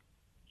and then?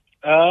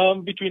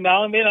 Between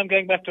now and then, I'm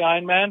going back to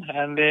Ironman,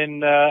 and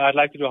then I'd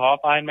like to do a half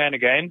Ironman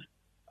again.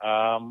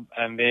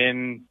 And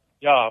then,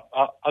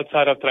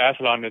 outside of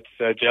triathlon, it's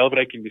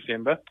Jailbreak in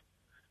December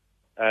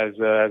as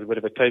a bit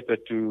of a taper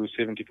to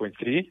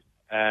 70.3,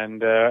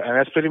 and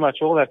that's pretty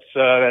much all that's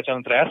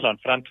on the triathlon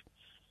front.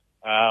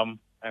 And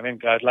then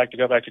I'd like to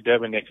go back to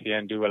Durban next year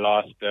and do a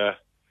last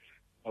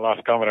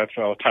comrade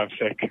for old time's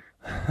sake.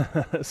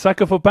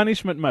 Sucker for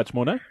punishment much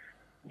more, no?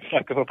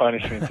 Sucker for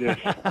punishment, yes.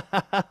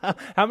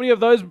 How many of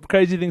those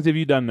crazy things have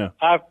you done now?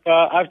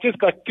 I've just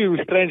got two.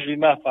 Strangely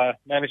enough, I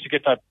managed to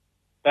get my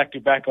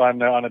back-to-back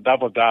on a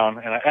double down,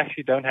 and I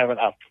actually don't have it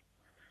up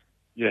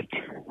yet.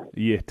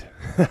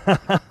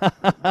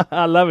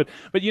 I love it.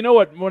 But you know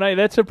what, Morné,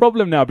 that's a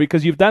problem now,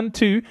 because you've done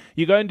two,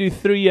 you go and do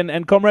three,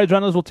 and comrades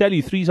runners will tell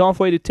you 3's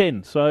halfway to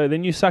 10. So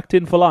then you're sucked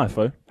in for life,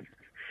 oh?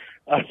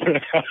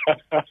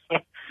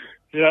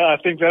 Yeah, I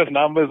think those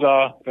numbers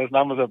are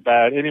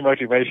bad. Any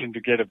motivation to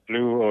get a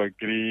blue or a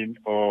green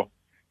or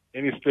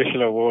any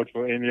special award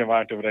for any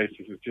amount of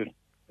races is just,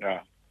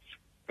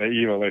 they're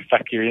evil. They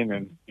suck you in,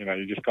 and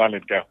you just can't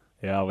let go.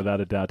 Yeah, without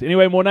a doubt.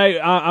 Anyway,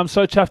 Morné, I'm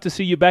so chuffed to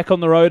see you back on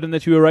the road and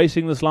that you were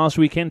racing this last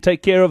weekend.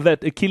 Take care of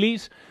that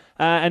Achilles.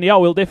 And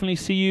we'll definitely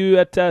see you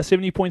at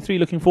 70.3.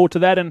 Looking forward to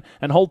that. And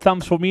hold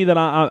thumbs for me that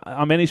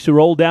I managed to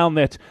roll down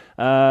that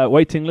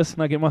waiting list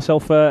and I get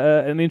myself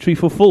an entry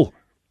for full.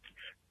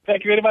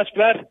 Thank you very much,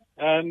 Brad.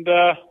 And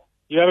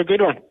you have a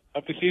good one.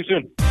 Hope to see you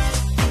soon.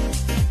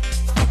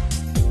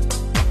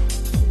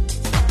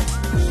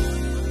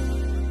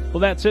 Well,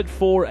 that's it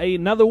for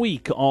another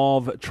week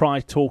of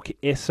Tri Talk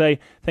SA.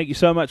 Thank you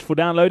so much for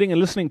downloading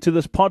and listening to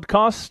this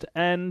podcast.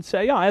 And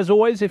as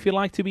always, if you'd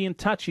like to be in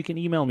touch, you can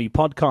email me,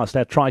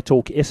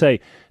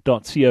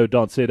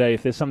 podcast@tritalksa.co.za,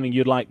 if there's something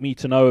you'd like me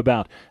to know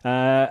about.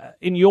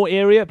 In your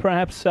area,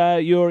 perhaps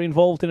you're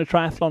involved in a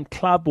triathlon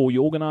club or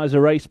you organize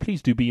a race,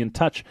 please do be in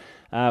touch.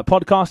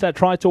 Podcast at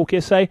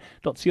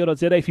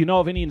trytalksa.co.za. If you know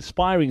of any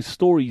inspiring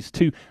stories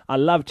too, I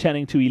love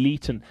chatting to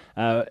elite and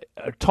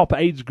top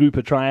age group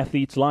of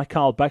triathletes like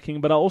Kyle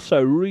Bucking, but I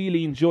also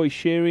really enjoy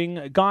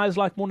sharing guys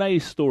like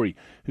Mornay's story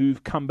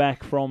who've come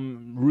back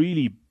from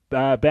really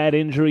bad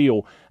injury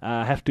or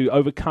have to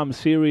overcome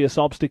serious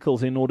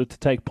obstacles in order to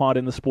take part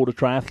in the sport of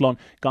triathlon.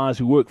 Guys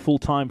who work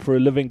full-time for a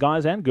living,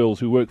 guys and girls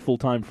who work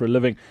full-time for a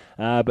living,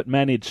 but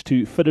manage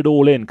to fit it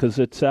all in because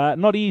it's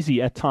not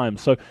easy at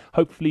times. So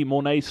hopefully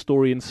Mornay's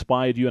story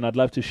inspired you, and I'd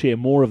love to share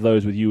more of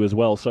those with you as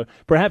well. So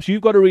perhaps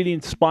you've got a really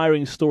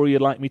inspiring story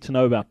you'd like me to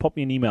know about. Pop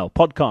me an email,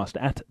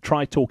 podcast at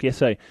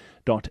trytalksa.co.za.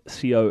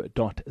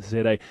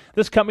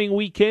 This coming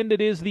weekend, it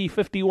is the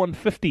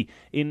 5150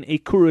 in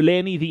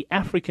Ekurhuleni, the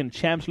African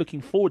Champs.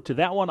 Looking forward to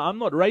that one. I'm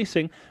not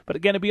racing, but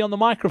going to be on the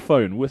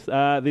microphone with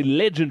the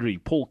legendary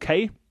Paul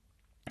Kay.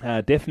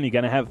 Definitely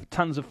going to have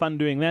tons of fun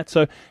doing that.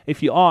 So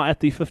if you are at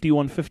the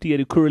 5150 at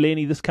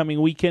Ekurhuleni this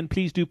coming weekend,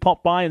 please do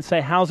pop by and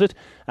say how's it.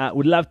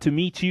 Would love to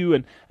meet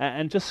you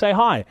and just say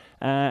hi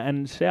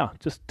and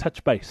just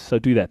touch base. So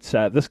do that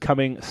this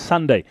coming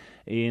Sunday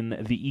in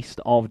the east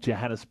of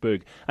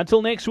Johannesburg.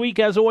 Until next week,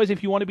 as always,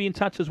 if you want to be in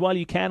touch as well,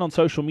 you can on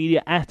social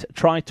media at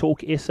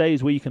TryTalkSA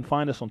is where you can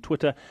find us on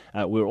Twitter.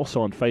 We're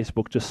also on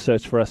Facebook. Just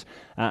search for us.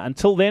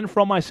 Until then,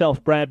 from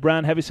myself, Brad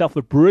Brown, have yourself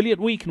a brilliant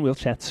week and we'll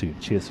chat soon.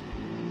 Cheers.